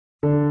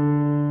One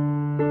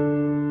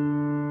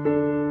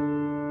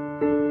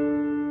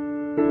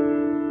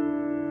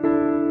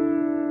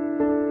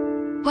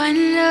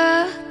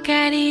look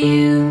at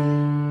you,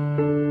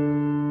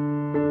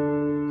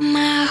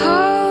 my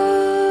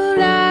whole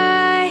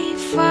life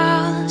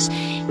falls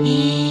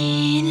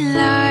in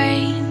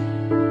line.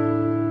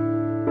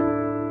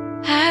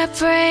 I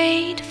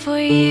prayed for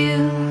you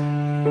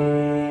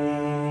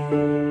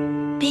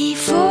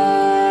before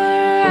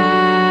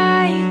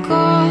I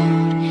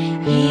called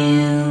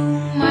you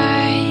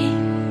mine.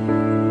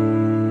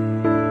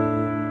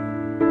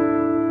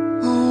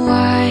 Oh,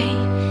 I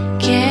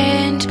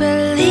can't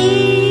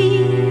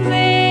believe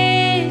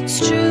it's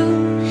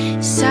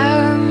true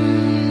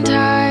sometimes.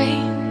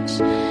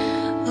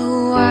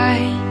 Oh, I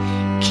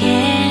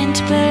can't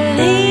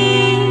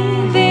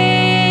believe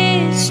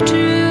it's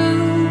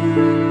true.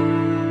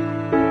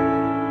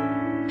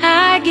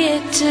 I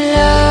get to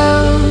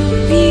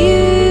love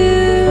you.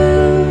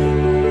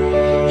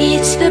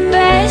 It's the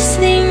best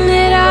thing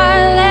that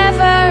I'll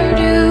ever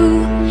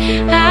do.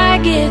 I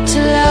get to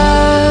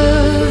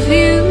love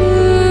you.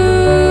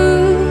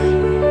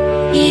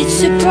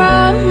 It's a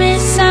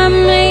promise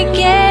I'm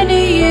making to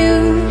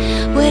you.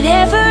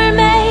 Whatever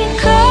may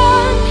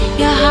come,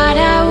 your heart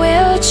I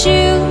will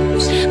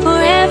choose.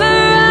 Forever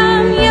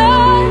I'm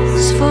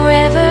yours,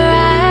 forever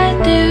I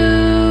do.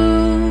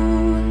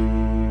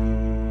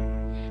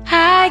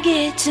 I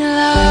get to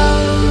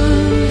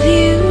love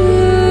you.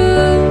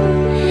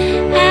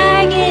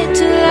 I get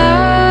to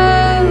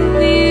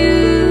love you.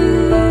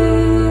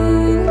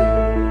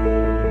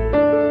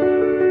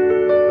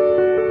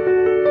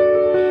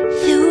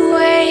 The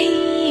way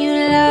you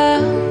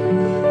love,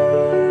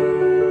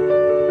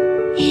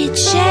 it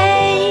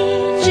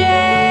changes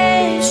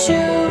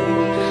who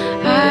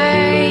I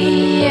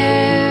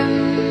am.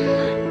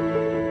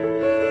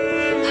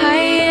 I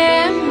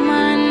am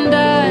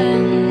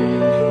undone.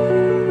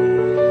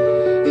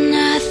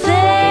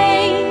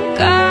 Nothing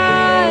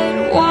God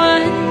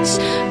wants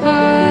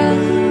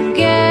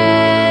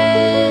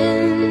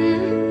again.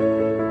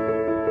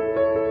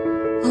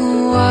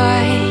 Oh, I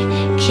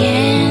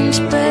can't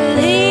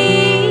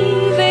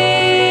believe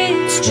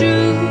it's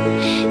true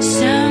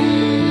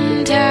sometimes.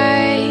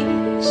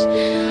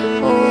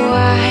 Oh,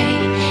 I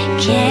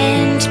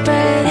can't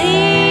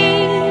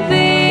believe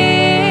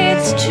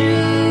it's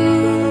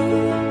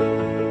true.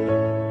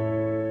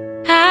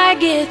 I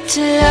get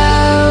to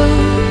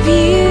love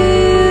you.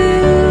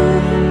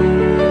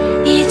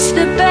 It's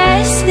the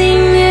best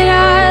thing that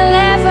I'll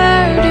ever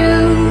do.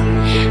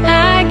 I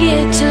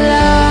get to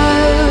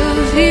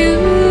love you.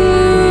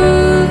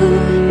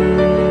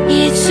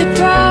 It's a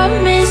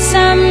promise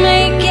I'm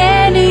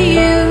making to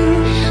you.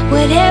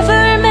 Whatever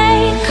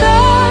may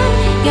come,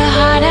 your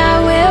heart I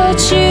will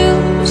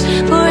choose.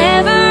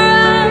 Forever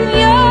I'm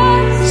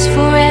yours,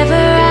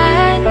 forever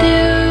I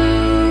do.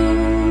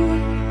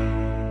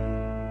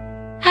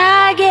 I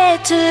get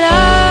to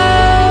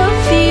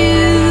love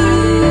you.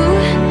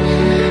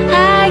 I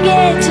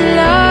get to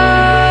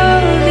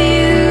love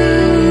you.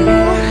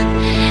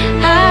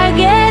 I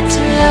get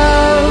to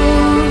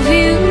love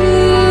you.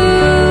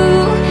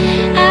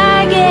 I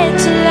get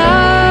to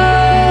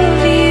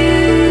love you.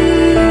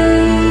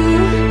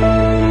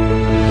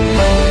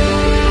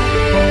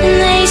 And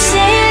they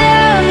say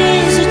love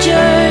is a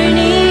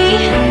journey,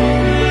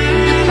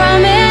 a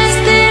promise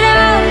that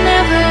I'll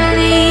never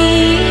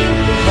leave.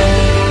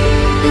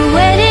 But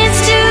when it's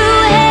too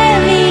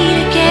heavy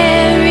to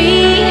carry,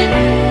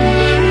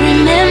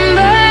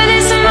 remember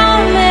this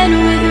moment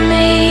with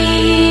me.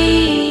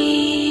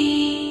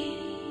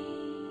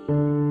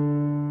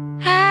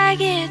 I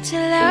get to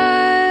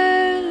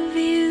love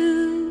you.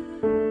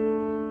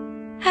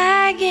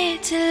 I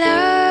get to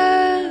love